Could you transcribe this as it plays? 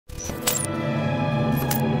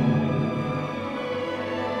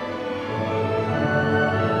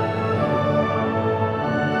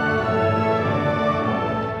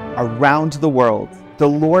around the world, the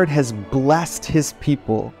Lord has blessed His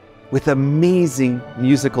people with amazing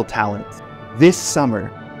musical talent. This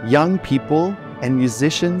summer, young people and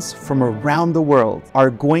musicians from around the world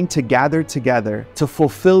are going to gather together to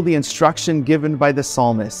fulfill the instruction given by the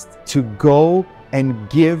psalmist to go and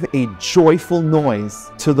give a joyful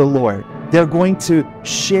noise to the Lord. They're going to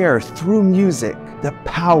share through music the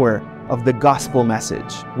power of the gospel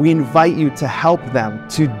message. We invite you to help them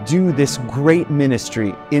to do this great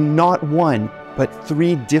ministry in not one, but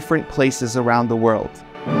 3 different places around the world.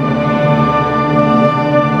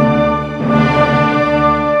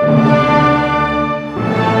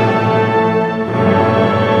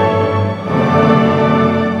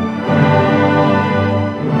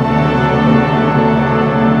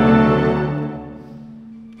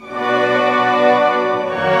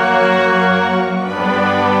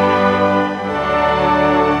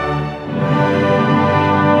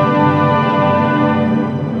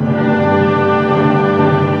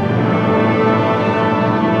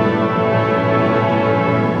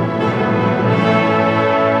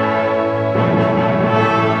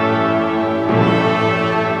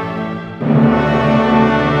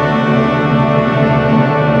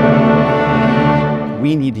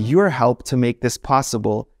 We need your help to make this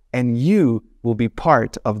possible, and you will be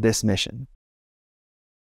part of this mission.